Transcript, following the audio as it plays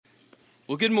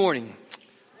Well, good morning.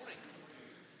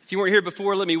 If you weren't here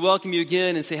before, let me welcome you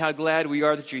again and say how glad we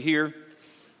are that you're here.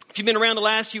 If you've been around the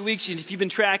last few weeks, and if you've been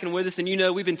tracking with us, then you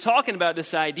know we've been talking about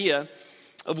this idea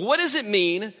of what does it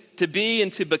mean to be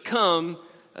and to become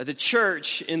the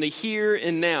church in the here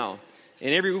and now.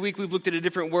 And every week we've looked at a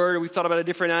different word, and we've thought about a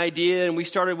different idea, and we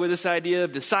started with this idea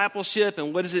of discipleship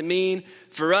and what does it mean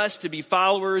for us to be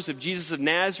followers of Jesus of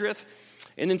Nazareth.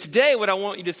 And then today what I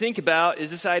want you to think about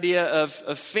is this idea of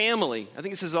family. I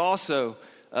think this is also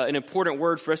an important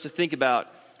word for us to think about.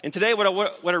 And today what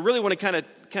I really want to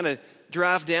kind of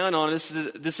drive down on is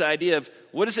this idea of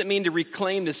what does it mean to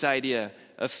reclaim this idea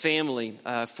of family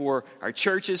for our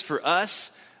churches, for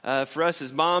us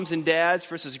as moms and dads,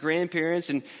 for us as grandparents.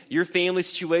 And your family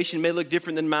situation may look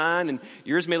different than mine, and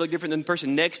yours may look different than the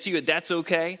person next to you, and that's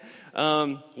okay.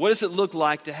 What does it look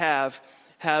like to have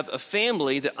a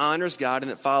family that honors God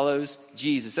and that follows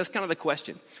Jesus? That's kind of the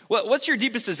question. What's your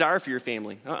deepest desire for your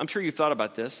family? I'm sure you've thought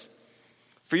about this.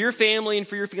 For your family and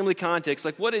for your family context,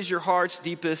 like what is your heart's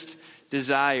deepest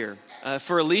desire?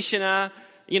 For Alicia and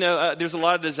I, there's a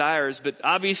lot of desires, but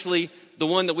obviously the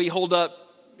one that we hold up,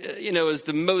 is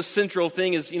the most central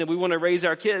thing is, we want to raise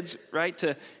our kids, right?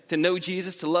 To know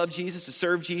Jesus, to love Jesus, to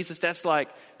serve Jesus. That's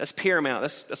paramount.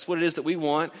 That's what it is that we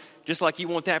want, just like you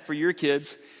want that for your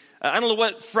kids. I don't know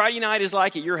what Friday night is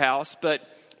like at your house, but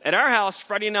at our house,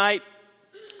 Friday night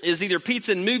is either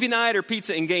pizza and movie night or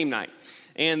pizza and game night.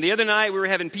 And the other night, we were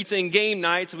having pizza and game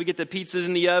night, so we get the pizzas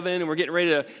in the oven, and we're getting ready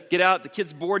to get out the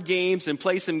kids' board games and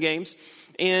play some games.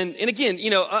 And again,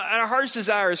 our heart's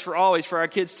desire is for our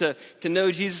kids to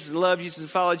know Jesus and love Jesus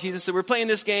and follow Jesus. So we're playing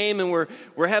this game, and we're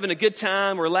having a good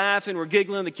time, we're laughing, we're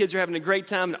giggling, the kids are having a great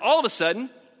time, and all of a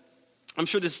sudden, I'm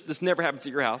sure this never happens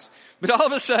at your house, but all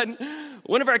of a sudden,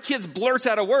 one of our kids blurts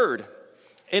out a word,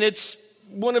 and it's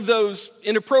one of those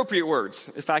inappropriate words,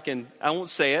 I won't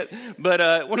say it,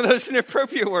 but one of those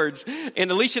inappropriate words. And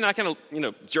Alicia and I kind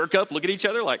of, jerk up, look at each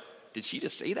other like, did she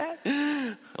just say that?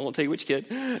 I won't tell you which kid.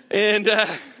 And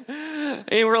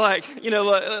we're like,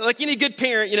 like any good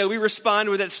parent, we respond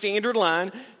with that standard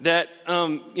line that,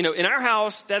 in our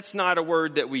house, that's not a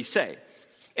word that we say.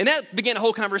 And that began a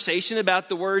whole conversation about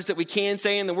the words that we can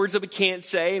say and the words that we can't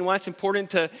say and why it's important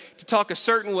to talk a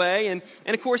certain way. And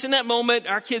of course, in that moment,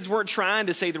 our kids weren't trying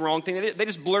to say the wrong thing. They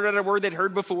just blurted out a word they'd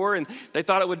heard before and they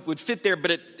thought it would fit there,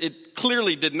 but it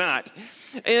clearly did not.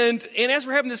 And as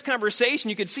we're having this conversation,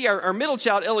 you could see our middle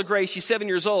child, Ella Gray, she's 7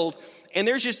 years old, and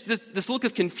there's just this look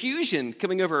of confusion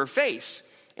coming over her face.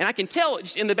 And I can tell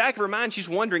just in the back of her mind, she's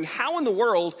wondering, how in the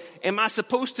world am I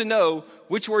supposed to know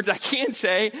which words I can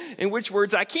say and which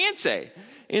words I can't say?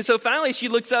 And so finally she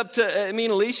looks up to me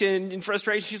and Alicia in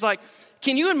frustration. She's like,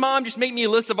 can you and Mom just make me a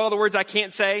list of all the words I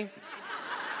can't say?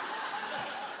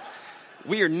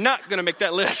 We are not going to make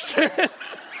that list.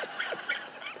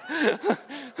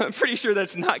 I'm pretty sure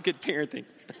that's not good parenting.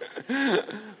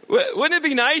 Wouldn't it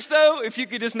be nice, though, if you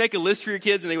could just make a list for your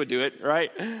kids and they would do it,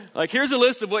 right? Like, here's a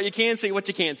list of what you can say, what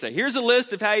you can't say. Here's a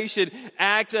list of how you should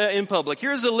act in public.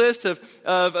 Here's a list of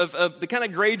the kind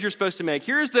of grades you're supposed to make.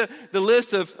 Here's the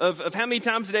list of how many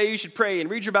times a day you should pray and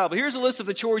read your Bible. Here's a list of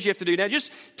the chores you have to do. Now,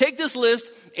 just take this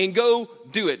list and go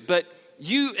do it. But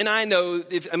you and I know,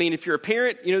 if you're a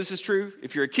parent, you know this is true.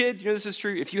 If you're a kid, you know this is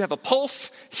true. If you have a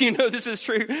pulse, you know this is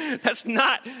true. That's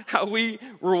not how we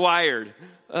were wired.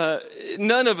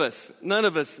 None of us,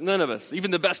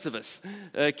 even the best of us,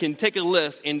 can take a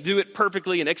list and do it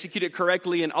perfectly and execute it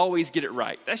correctly and always get it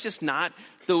right. That's just not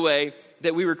the way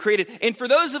that we were created. And for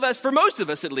most of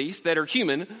us at least, that are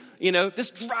human,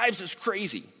 this drives us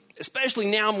crazy, especially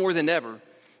now more than ever.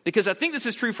 Because I think this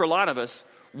is true for a lot of us.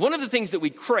 One of the things that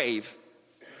we crave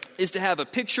is to have a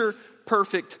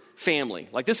picture-perfect family.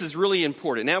 Like, this is really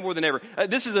important, now more than ever.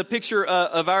 This is a picture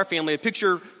of our family, a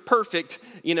picture perfect,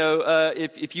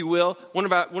 if you will. One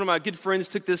of my good friends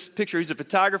took this picture. He's a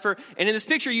photographer. And in this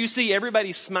picture, you see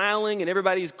everybody's smiling and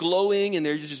everybody's glowing and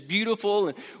they're just beautiful.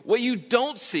 And what you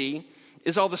don't see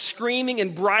is all the screaming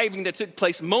and bribing that took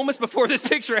place moments before this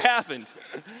picture happened.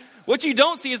 What you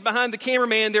don't see is behind the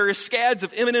cameraman, there are scads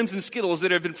of M&Ms and Skittles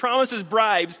that have been promised as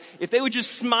bribes if they would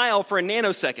just smile for a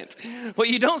nanosecond. What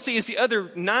you don't see is the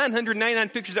other 999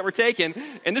 pictures that were taken,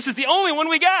 and this is the only one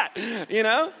we got,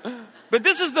 But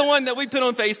this is the one that we put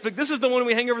on Facebook. This is the one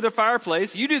we hang over the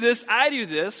fireplace. You do this, I do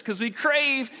this, because we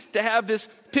crave to have this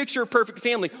picture-perfect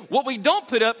family. What we don't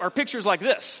put up are pictures like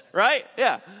this, right?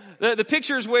 Yeah. The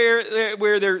pictures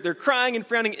where they're crying and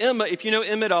frowning. Emma, if you know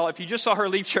Emma at all, if you just saw her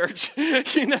leave church,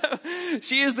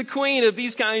 she is the queen of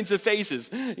these kinds of faces,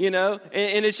 and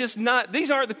it's just not, these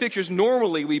aren't the pictures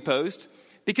normally we post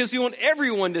because we want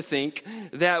everyone to think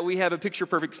that we have a picture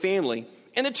perfect family.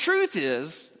 And the truth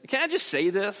is, can I just say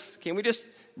this? Can we just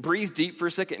breathe deep for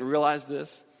a second and realize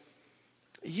this?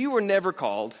 You were never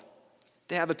called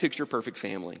to have a picture-perfect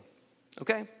family,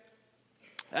 okay?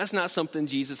 That's not something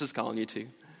Jesus is calling you to.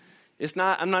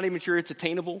 I'm not even sure it's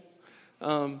attainable.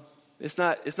 It's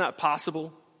not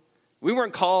possible. We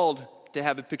weren't called to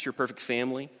have a picture-perfect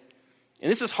family.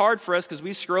 And this is hard for us because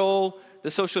we scroll the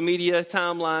social media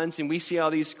timelines and we see all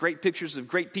these great pictures of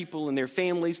great people and their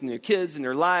families and their kids and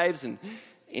their lives.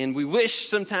 And we wish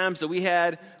sometimes that we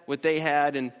had what they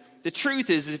had. And the truth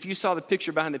is, if you saw the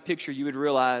picture behind the picture, you would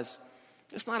realize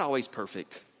it's not always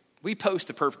perfect. We post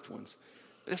the perfect ones,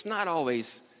 but it's not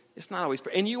always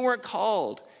perfect. And you weren't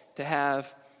called to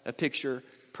have a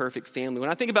picture-perfect family. When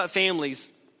I think about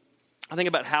families, I think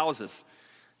about houses.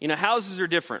 You know, houses are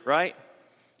different, right?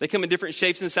 They come in different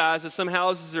shapes and sizes. Some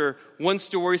houses are 1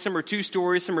 story, some are 2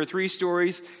 stories, some are 3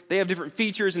 stories. They have different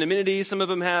features and amenities. Some of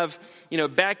them have,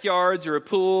 backyards or a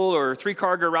pool or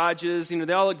 3-car garages.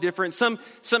 They all look different. Some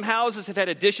houses have had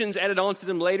additions added onto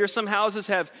them later. Some houses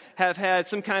have had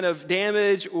some kind of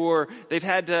damage, or they've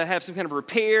had to have some kind of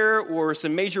repair or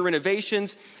some major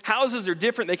renovations. Houses are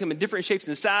different. They come in different shapes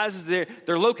and sizes.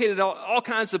 They're located all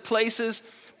kinds of places.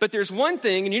 But there's one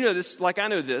thing, and you know this like I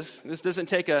know this. This doesn't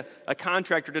take a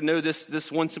contractor to know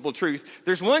this one simple truth.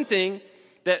 There's one thing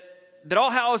that all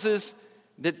houses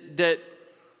that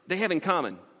they have in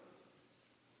common.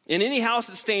 In any house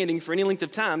that's standing for any length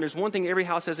of time, there's one thing every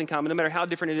house has in common, no matter how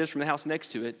different it is from the house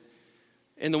next to it.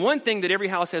 And the one thing that every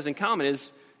house has in common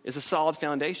is a solid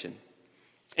foundation.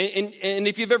 And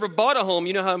if you've ever bought a home,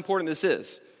 you know how important this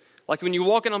is. Like when you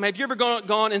walk in a home, have you ever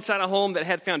gone inside a home that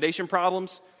had foundation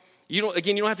problems? You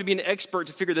don't have to be an expert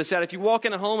to figure this out. If you walk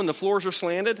in a home and the floors are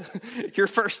slanted, your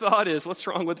first thought is, what's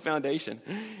wrong with the foundation?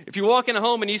 If you walk in a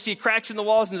home and you see cracks in the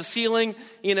walls and the ceiling,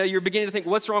 you're beginning to think,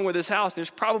 what's wrong with this house? There's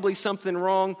probably something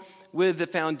wrong with the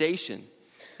foundation.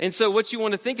 And so what you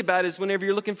want to think about is whenever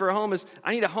you're looking for a home is,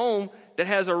 I need a home that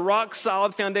has a rock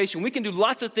solid foundation. We can do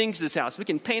lots of things to this house. We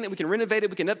can paint it, we can renovate it,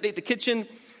 we can update the kitchen.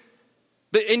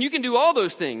 And you can do all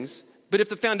those things, but if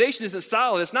the foundation isn't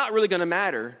solid, it's not really going to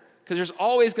matter. Because there's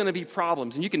always going to be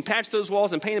problems. And you can patch those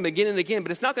walls and paint them again and again,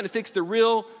 but it's not going to fix the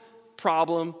real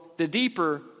problem, the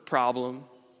deeper problem,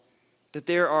 that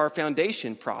there are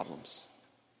foundation problems.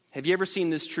 Have you ever seen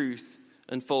this truth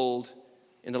unfold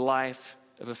in the life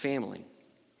of a family?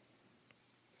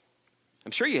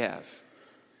 I'm sure you have.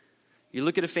 You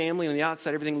look at a family, and on the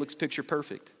outside, everything looks picture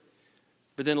perfect.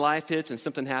 But then life hits and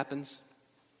something happens.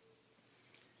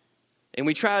 And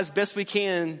we try as best we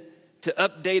can to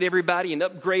update everybody and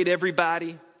upgrade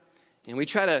everybody. And we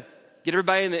try to get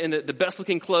everybody in the best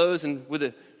looking clothes and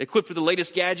equipped with the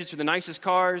latest gadgets or the nicest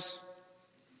cars.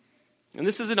 And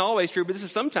this isn't always true, but this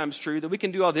is sometimes true, that we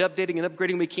can do all the updating and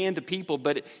upgrading we can to people,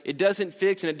 but it doesn't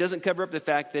fix and it doesn't cover up the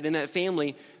fact that in that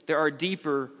family there are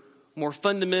deeper, more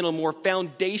fundamental, more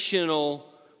foundational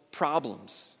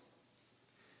problems.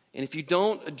 And if you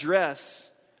don't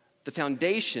address the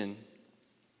foundation,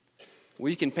 well,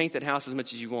 you can paint that house as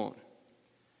much as you want,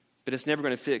 but it's never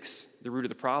going to fix the root of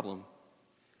the problem.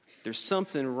 There's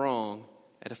something wrong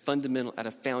at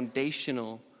a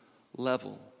foundational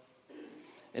level.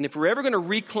 And if we're ever going to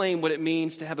reclaim what it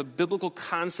means to have a biblical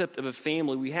concept of a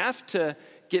family, we have to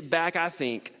get back, I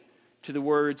think, to the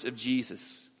words of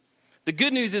Jesus. The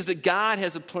good news is that God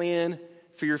has a plan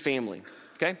for your family,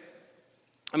 okay?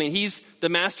 I mean, he's the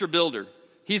master builder.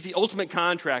 He's the ultimate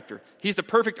contractor. He's the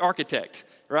perfect architect,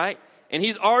 right? And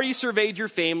he's already surveyed your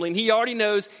family, and he already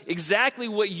knows exactly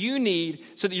what you need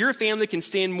so that your family can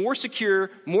stand more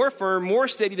secure, more firm, more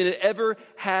steady than it ever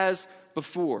has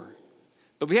before.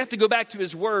 But we have to go back to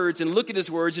his words and look at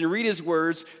his words and read his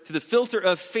words through the filter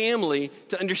of family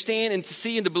to understand and to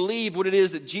see and to believe what it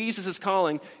is that Jesus is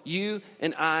calling you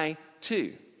and I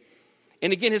to.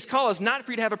 And again, his call is not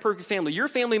for you to have a perfect family. Your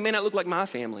family may not look like my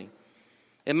family,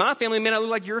 and my family may not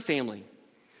look like your family.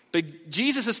 But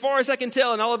Jesus, as far as I can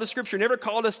tell in all of the scripture, never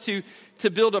called us to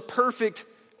build a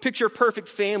picture-perfect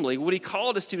family. What he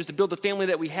called us to is to build the family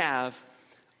that we have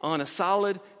on a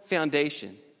solid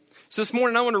foundation. So this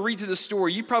morning I want to read through the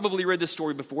story. You probably read this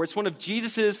story before. It's one of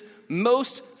Jesus's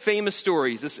most famous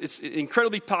stories. It's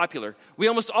incredibly popular. We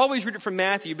almost always read it from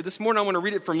Matthew, but this morning I want to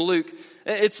read it from Luke.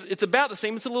 It's about the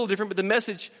same. It's a little different, but the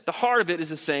message, the heart of it is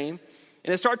the same.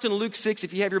 And it starts in Luke 6.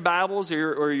 If you have your Bibles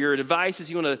or your devices,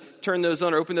 you want to turn those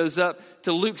on or open those up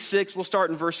to Luke 6. We'll start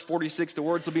in verse 46. The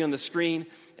words will be on the screen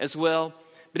as well.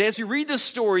 But as we read this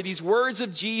story, these words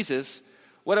of Jesus,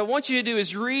 what I want you to do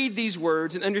is read these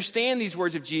words and understand these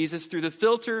words of Jesus through the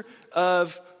filter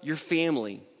of your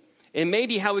family. And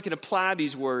maybe how we can apply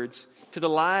these words to the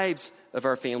lives of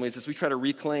our families as we try to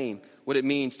reclaim what it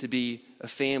means to be a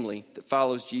family that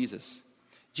follows Jesus.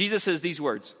 Jesus says these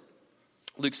words,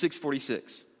 Luke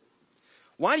 6:46.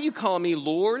 Why do you call me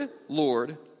Lord,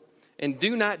 Lord, and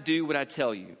do not do what I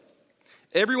tell you?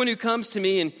 Everyone who comes to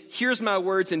me and hears my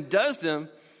words and does them,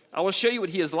 I will show you what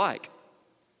he is like.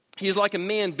 He is like a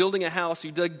man building a house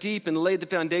who dug deep and laid the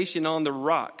foundation on the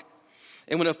rock.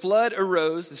 And when a flood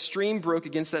arose, the stream broke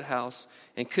against that house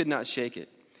and could not shake it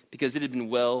because it had been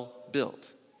well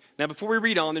built. Now, before we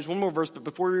read on, there's one more verse, but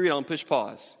before we read on, push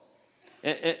pause.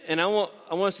 And I want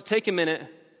us to take a minute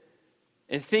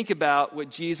and think about what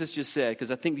Jesus just said,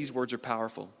 because I think these words are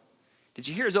powerful. Did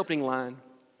you hear his opening line?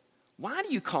 Why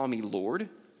do you call me Lord,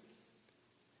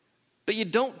 but you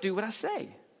don't do what I say?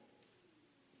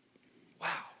 Wow.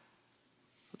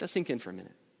 Let that sink in for a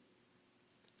minute.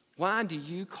 Why do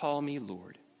you call me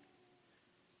Lord,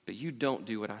 but you don't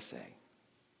do what I say?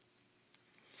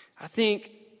 I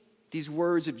think these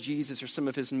words of Jesus are some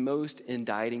of his most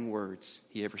indicting words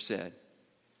he ever said.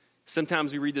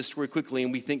 Sometimes we read this story quickly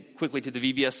and we think quickly to the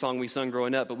VBS song we sung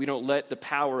growing up, but we don't let the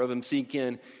power of him sink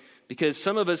in, because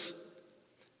some of us,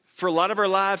 for a lot of our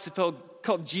lives, have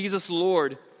called Jesus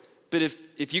Lord. But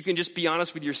if you can just be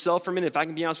honest with yourself for a minute, if I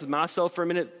can be honest with myself for a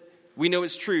minute, we know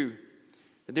it's true.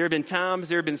 That there have been times,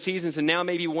 there have been seasons, and now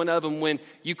maybe one of them when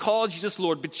you call Jesus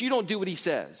Lord, but you don't do what he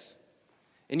says.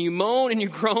 And you moan and you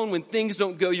groan when things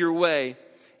don't go your way.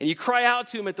 And you cry out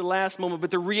to him at the last moment.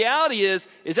 But the reality is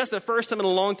that's the first time in a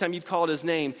long time you've called his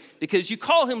name. Because you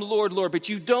call him Lord, Lord, but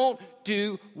you don't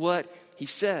do what he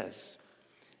says.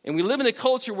 And we live in a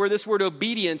culture where this word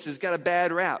obedience has got a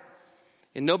bad rap.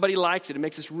 And nobody likes it. It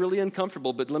makes us really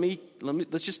uncomfortable. But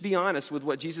let's just be honest with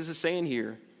what Jesus is saying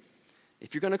here.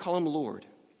 If you're going to call him Lord,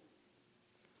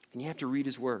 then you have to read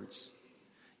his words.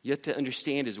 You have to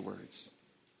understand his words.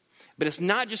 But it's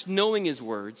not just knowing his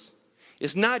words.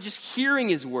 It's not just hearing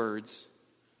his words.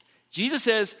 Jesus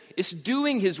says it's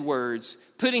doing his words,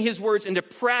 putting his words into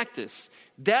practice.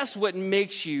 That's what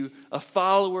makes you a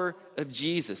follower of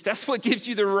Jesus. That's what gives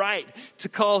you the right to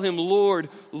call him Lord,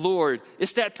 Lord.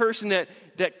 It's that person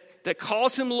that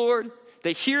calls him Lord,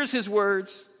 that hears his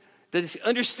words, that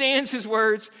understands his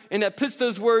words, and that puts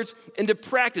those words into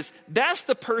practice. That's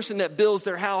the person that builds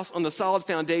their house on the solid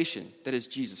foundation that is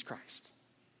Jesus Christ.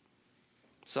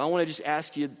 So I want to just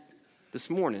ask you this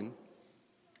morning,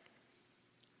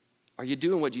 are you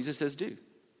doing what Jesus says do?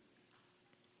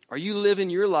 Are you living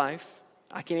your life?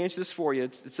 I can't answer this for you.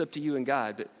 It's up to you and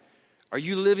God. But are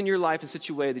you living your life in such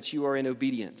a way that you are in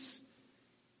obedience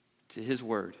to his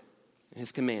word,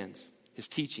 his commands, his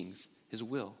teachings, his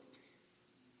will?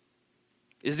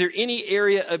 Is there any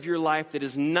area of your life that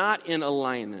is not in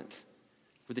alignment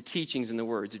with the teachings and the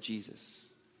words of Jesus?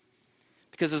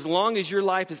 Because as long as your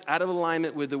life is out of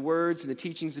alignment with the words and the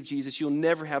teachings of Jesus, you'll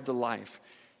never have the life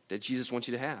that Jesus wants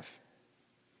you to have.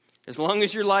 As long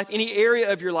as your life, any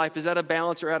area of your life is out of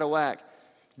balance or out of whack,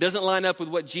 doesn't line up with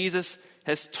what Jesus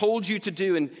has told you to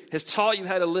do and has taught you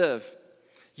how to live,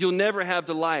 you'll never have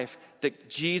the life that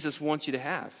Jesus wants you to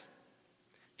have.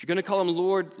 If you're going to call him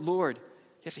Lord, Lord,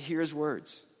 you have to hear his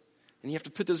words. And you have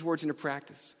to put those words into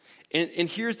practice. And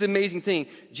here's the amazing thing.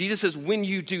 Jesus says when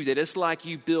you do that, it's like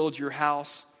you build your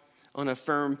house on a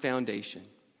firm foundation.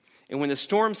 And when the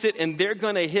storms hit, and they're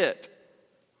going to hit,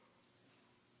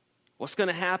 what's going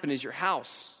to happen is your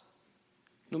house,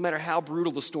 no matter how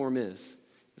brutal the storm is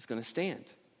going to stand.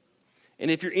 And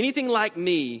if you're anything like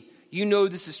me, you know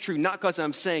this is true, not because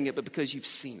I'm saying it, but because you've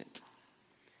seen it.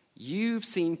 You've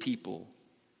seen people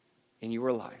in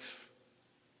your life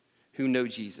who know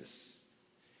Jesus.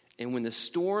 And when the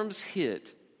storms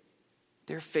hit,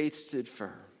 their faith stood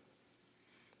firm.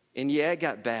 And yeah, it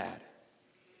got bad,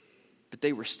 but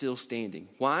they were still standing.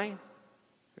 Why?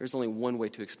 There's only one way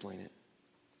to explain it.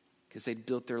 Because they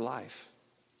built their life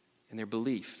and their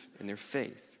belief and their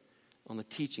faith on the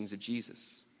teachings of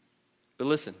Jesus. But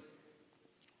listen,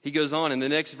 he goes on, and the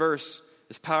next verse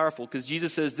is powerful because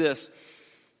Jesus says this,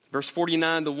 verse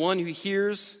 49, the one who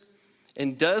hears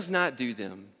and does not do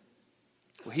them,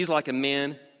 well, he's like a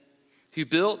man who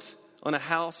built on a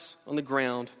house on the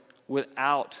ground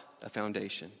without a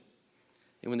foundation.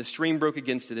 And when the stream broke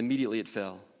against it, immediately it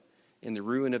fell, and the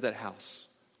ruin of that house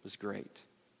was great.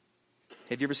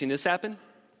 Have you ever seen this happen?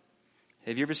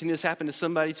 Have you ever seen this happen to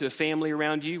somebody, to a family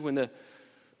around you? When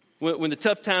the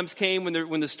tough times came,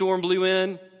 when the storm blew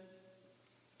in,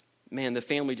 man, the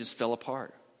family just fell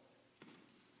apart.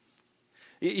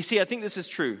 You see, I think this is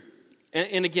true.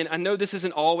 And again, I know this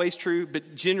isn't always true,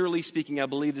 but generally speaking, I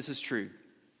believe this is true.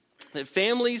 That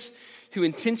families who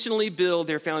intentionally build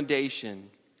their foundation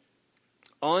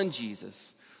on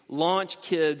Jesus launch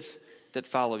kids that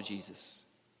follow Jesus.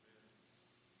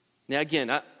 Now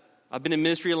again, I've been in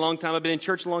ministry a long time. I've been in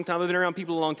church a long time. I've been around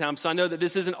people a long time. So I know that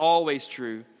this isn't always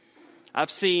true. I've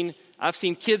seen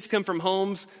kids come from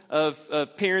homes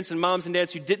of parents and moms and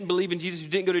dads who didn't believe in Jesus, who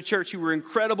didn't go to church, who were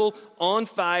incredible, on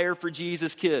fire for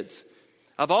Jesus kids.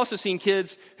 I've also seen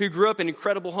kids who grew up in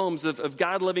incredible homes of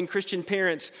God-loving Christian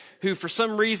parents who, for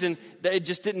some reason, it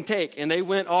just didn't take, and they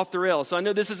went off the rails. So I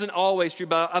know this isn't always true,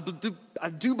 but I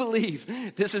do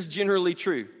believe this is generally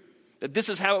true, that this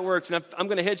is how it works. And I'm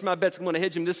going to hedge my bets. I'm going to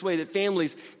hedge them this way, that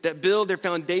families that build their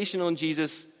foundation on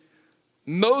Jesus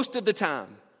most of the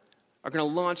time are going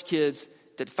to launch kids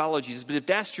that follow Jesus. But if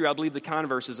that's true, I believe the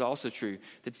converse is also true,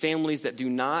 that families that do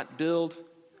not build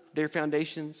their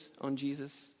foundations on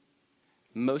Jesus,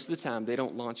 most of the time, they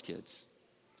don't launch kids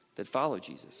that follow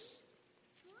Jesus.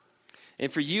 And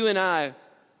for you and I,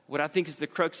 what I think is the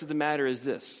crux of the matter is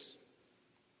this.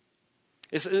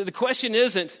 The question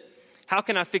isn't, how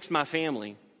can I fix my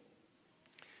family?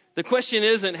 The question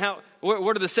isn't,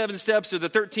 what are the 7 steps or the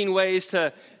 13 ways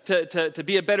to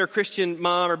be a better Christian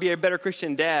mom or be a better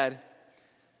Christian dad?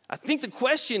 I think the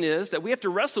question is that we have to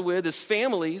wrestle with as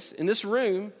families in this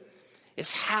room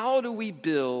is, how do we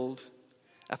build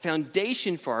a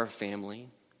foundation for our family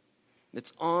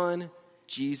that's on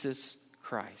Jesus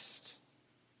Christ?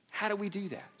 How do we do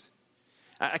that?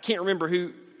 I can't remember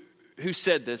who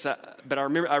said this, but I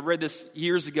remember I read this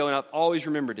years ago, and I've always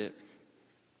remembered it.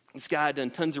 This guy had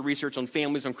done tons of research on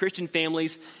families, on Christian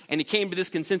families, and he came to this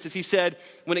consensus. He said,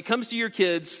 when it comes to your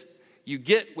kids, you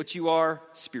get what you are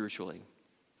spiritually.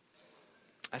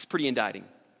 That's pretty indicting.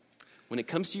 When it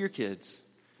comes to your kids,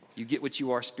 you get what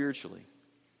you are spiritually.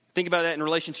 Think about that in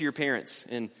relation to your parents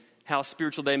and how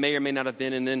spiritual they may or may not have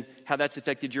been, and then how that's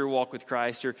affected your walk with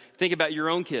Christ. Or think about your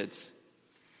own kids,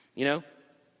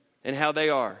 and how they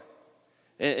are.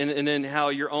 And then how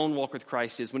your own walk with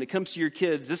Christ is. When it comes to your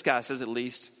kids, this guy says at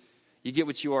least, you get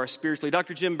what you are spiritually.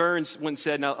 Dr. Jim Burns once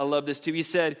said, and I love this too, he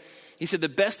said, the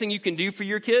best thing you can do for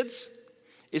your kids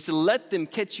is to let them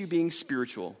catch you being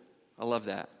spiritual. I love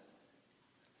that.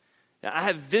 Now, I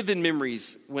have vivid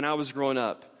memories when I was growing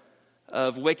up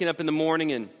of waking up in the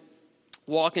morning and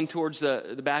walking towards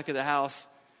the back of the house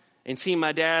and seeing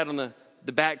my dad on the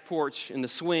back porch in the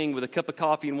swing with a cup of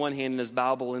coffee in one hand and his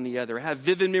Bible in the other. I have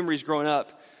vivid memories growing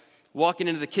up walking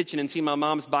into the kitchen and seeing my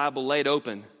mom's Bible laid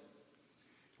open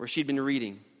where she'd been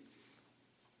reading.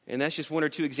 And that's just one or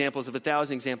two examples of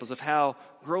 1,000 examples of how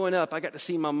growing up I got to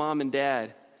see my mom and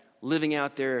dad living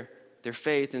out their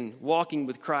faith and walking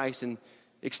with Christ and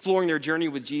exploring their journey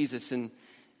with Jesus. And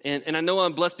I know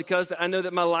I'm blessed because I know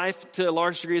that my life to a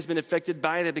large degree has been affected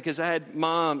by that, because I had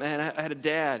mom and I had a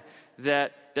dad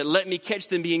that let me catch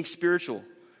them being spiritual.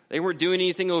 They weren't doing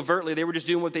anything overtly. They were just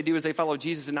doing what they do as they follow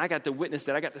Jesus, and I got to witness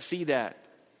that. I got to see that.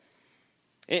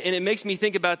 And it makes me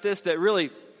think about this, that really,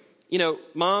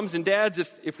 moms and dads,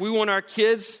 if we want our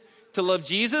kids to love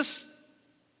Jesus,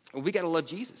 we got to love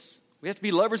Jesus. We have to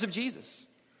be lovers of Jesus.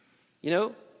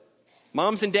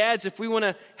 Moms and dads, if we want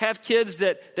to have kids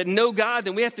that know God,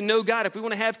 then we have to know God. If we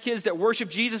want to have kids that worship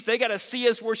Jesus, they got to see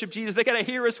us worship Jesus. They got to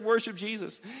hear us worship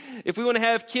Jesus. If we want to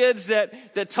have kids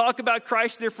that talk about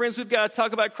Christ to their friends, we've got to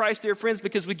talk about Christ to their friends,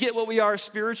 because we get what we are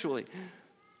spiritually.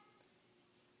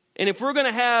 And if we're going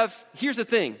to have, here's the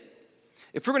thing,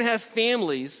 if we're going to have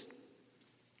families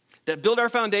that build our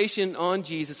foundation on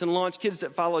Jesus and launch kids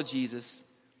that follow Jesus,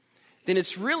 then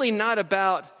it's really not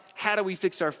about how do we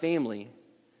fix our family.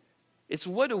 It's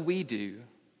what do we do?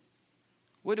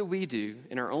 What do we do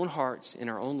in our own hearts, in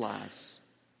our own lives?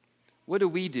 What do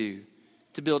we do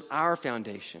to build our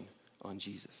foundation on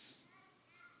Jesus?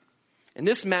 And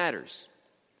this matters.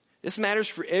 This matters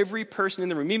for every person in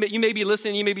the room. You may be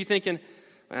listening, you may be thinking,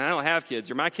 I don't have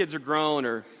kids, or my kids are grown,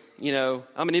 or,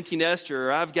 I'm an empty nester,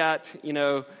 or I've got,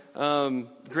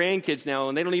 grandkids now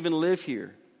and they don't even live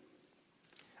here.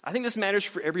 I think this matters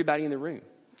for everybody in the room.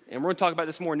 And we're going to talk about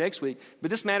this more next week, but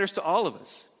this matters to all of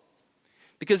us.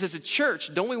 Because as a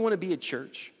church, don't we want to be a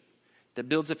church that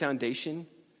builds a foundation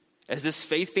as this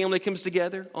faith family comes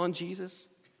together on Jesus?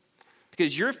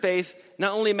 Because your faith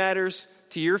not only matters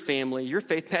to your family, your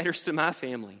faith matters to my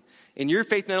family. And your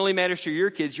faith not only matters to your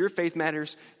kids, your faith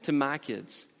matters to my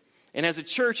kids. And as a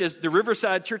church, as the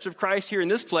Riverside Church of Christ here in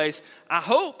this place, I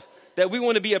hope that we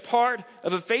want to be a part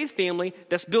of a faith family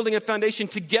that's building a foundation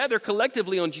together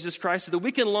collectively on Jesus Christ, so that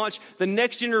we can launch the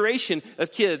next generation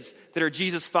of kids that are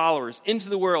Jesus followers into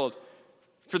the world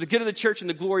for the good of the church and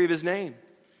the glory of his name,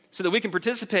 so that we can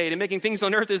participate in making things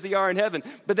on earth as they are in heaven.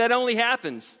 But that only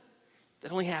happens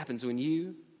when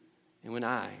you and when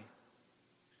I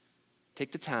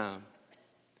take the time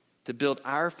to build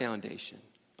our foundation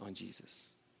on Jesus.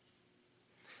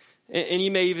 And you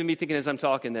may even be thinking as I'm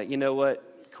talking that, you know what?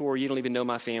 Corey, you don't even know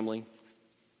my family.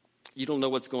 You don't know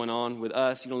what's going on with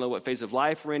us. You don't know what phase of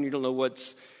life we're in. You don't know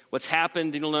what's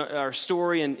happened. You don't know our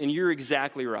story, and you're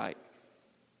exactly right.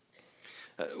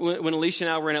 When Alicia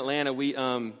and I were in Atlanta,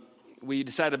 we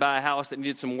decided to buy a house that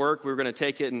needed some work. We were going to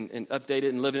take it and update it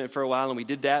and live in it for a while, and we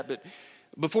did that. But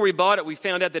before we bought it, we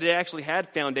found out that it actually had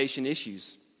foundation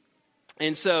issues.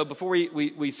 And so before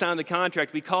we signed the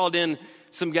contract, we called in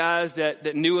some guys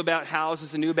that knew about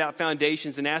houses and knew about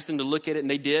foundations and asked them to look at it, and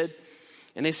they did.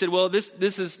 And they said, well, this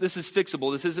is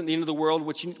fixable. This isn't the end of the world.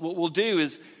 What we'll do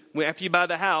is, after you buy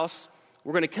the house,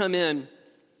 we're going to come in,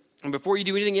 and before you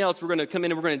do anything else, we're going to come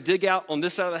in and we're going to dig out on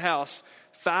this side of the house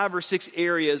 5 or 6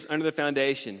 areas under the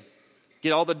foundation,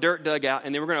 get all the dirt dug out,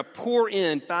 and then we're going to pour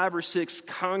in 5 or 6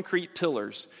 concrete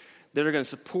pillars that are going to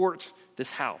support this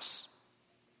house.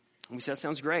 And we said, that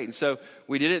sounds great. And so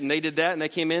we did it, and they did that, and they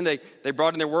came in, they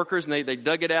brought in their workers, and they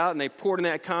dug it out, and they poured in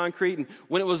that concrete. And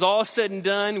when it was all said and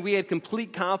done, we had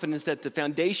complete confidence that the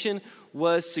foundation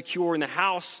was secure, and the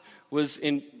house was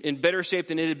in better shape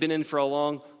than it had been in for a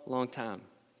long, long time.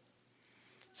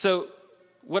 So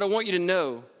what I want you to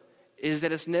know is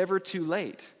that it's never too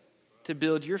late to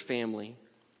build your family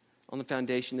on the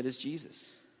foundation that is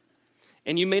Jesus.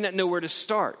 And you may not know where to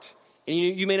start, and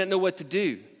you may not know what to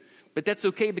do, but that's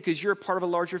okay because you're a part of a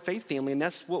larger faith family, and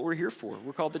that's what we're here for.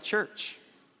 We're called the church.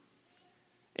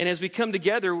 And as we come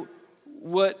together,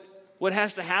 what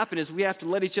has to happen is we have to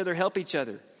let each other help each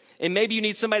other. And maybe you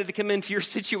need somebody to come into your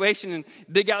situation and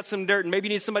dig out some dirt, and maybe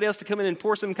you need somebody else to come in and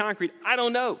pour some concrete. I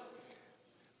don't know.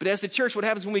 But as the church, what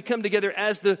happens when we come together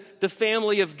as the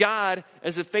family of God,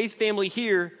 as a faith family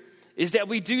here, is that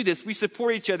we do this. We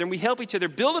support each other and we help each other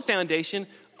build a foundation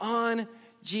on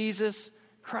Jesus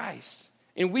Christ.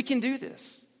 And we can do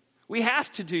this. We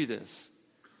have to do this.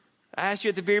 I asked you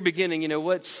at the very beginning,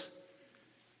 what's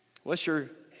your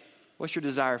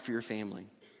desire for your family?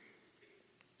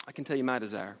 I can tell you my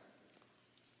desire.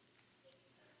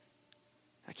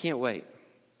 I can't wait.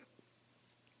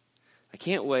 I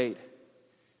can't wait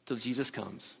till Jesus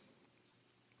comes.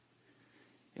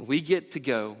 And we get to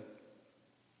go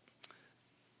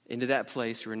into that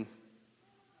place where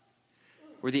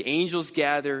the angels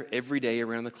gather every day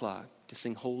around the clock to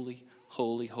sing, holy,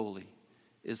 holy, holy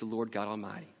is the Lord God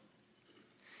Almighty.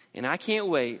 And I can't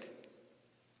wait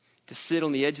to sit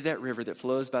on the edge of that river that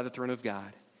flows by the throne of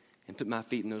God and put my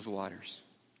feet in those waters.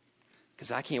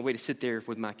 Because I can't wait to sit there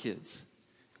with my kids,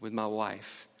 with my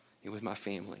wife, and with my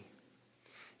family.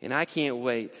 And I can't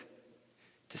wait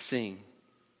to sing.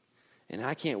 And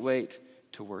I can't wait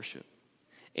to worship.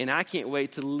 And I can't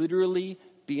wait to literally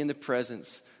be in the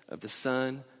presence of the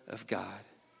Son of God.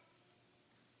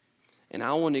 And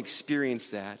I want to experience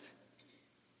that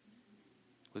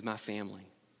with my family.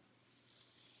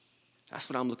 That's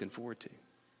what I'm looking forward to.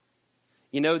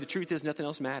 The truth is nothing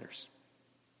else matters.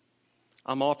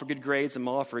 I'm all for good grades. I'm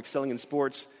all for excelling in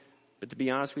sports. But to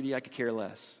be honest with you, I could care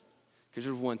less. Because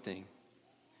there's one thing.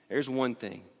 There's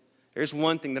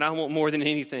one thing that I want more than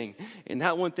anything. And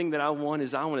that one thing that I want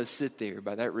is I want to sit there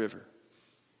by that river.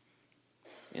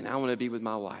 And I want to be with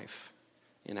my wife.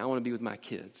 And I want to be with my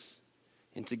kids.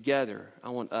 And together, I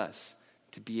want us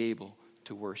to be able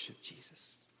to worship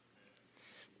Jesus.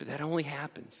 But that only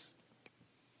happens.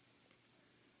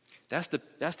 That's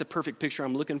the perfect picture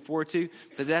I'm looking forward to.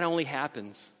 But that only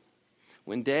happens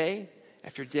when day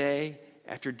after day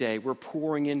after day, we're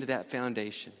pouring into that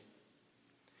foundation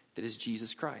that is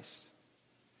Jesus Christ.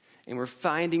 And we're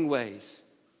finding ways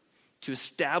to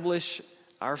establish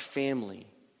our family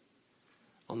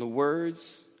on the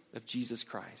words of Jesus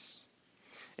Christ.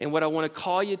 And what I want to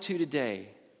call you to today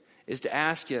is to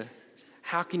ask you,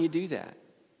 how can you do that?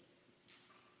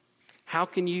 How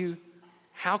can you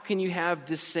have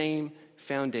this same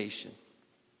foundation?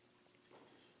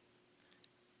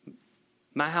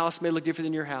 My house may look different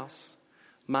than your house.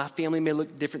 My family may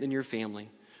look different than your family.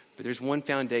 But there's one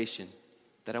foundation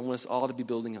that I want us all to be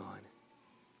building on.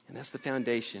 And that's the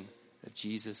foundation of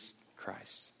Jesus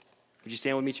Christ. Would you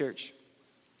stand with me, church?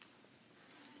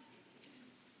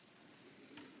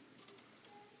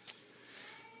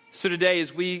 So today,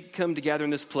 as we come together in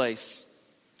this place,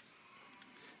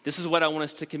 this is what I want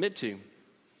us to commit to.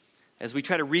 As we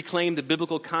try to reclaim the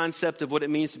biblical concept of what it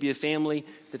means to be a family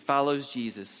that follows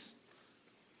Jesus.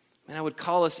 And I would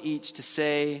call us each to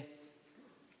say,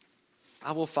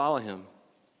 I will follow him.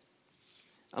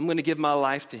 I'm going to give my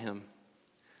life to him.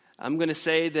 I'm going to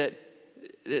say that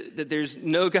there's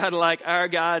no God like our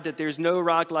God, that there's no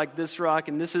rock like this rock,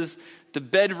 and this is the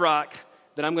bedrock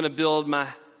that I'm going to build my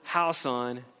house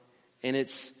on, and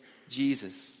it's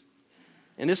Jesus.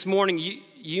 And this morning,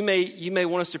 you may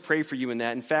want us to pray for you in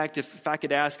that. In fact, if I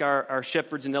could ask our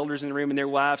shepherds and elders in the room and their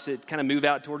wives to kind of move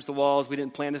out towards the walls. We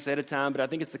didn't plan this ahead of time, but I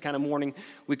think it's the kind of morning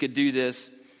we could do this.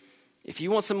 If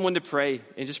you want someone to pray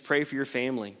and just pray for your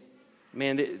family,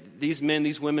 man, these men,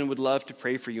 these women would love to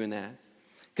pray for you in that.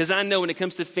 Because I know when it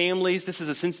comes to families, this is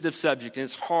a sensitive subject, and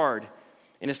it's hard,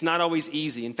 and it's not always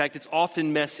easy. In fact, it's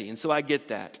often messy, and so I get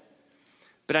that.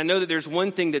 But I know that there's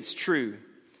one thing that's true,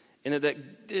 and that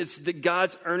it's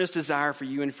God's earnest desire for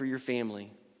you and for your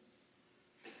family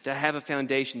to have a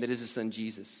foundation that is His Son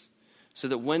Jesus, so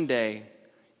that one day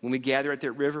when we gather at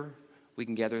that river, we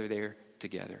can gather there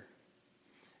together.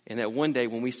 And that one day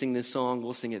when we sing this song,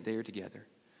 we'll sing it there together.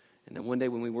 And that one day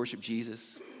when we worship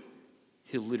Jesus,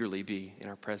 He'll literally be in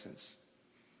our presence.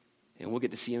 And we'll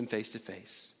get to see Him face to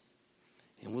face.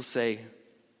 And we'll say,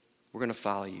 we're going to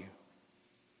follow you.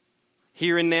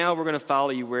 Here and now, we're going to follow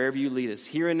you wherever you lead us.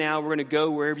 Here and now, we're going to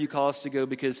go wherever you call us to go,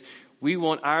 because we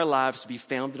want our lives to be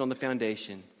founded on the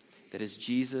foundation that is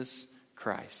Jesus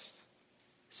Christ.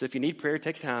 So if you need prayer,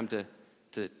 take time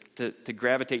to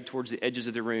gravitate towards the edges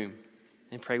of the room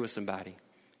and pray with somebody.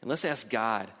 And let's ask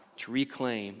God to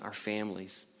reclaim our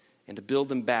families and to build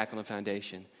them back on the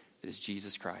foundation that is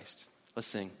Jesus Christ. Let's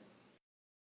sing.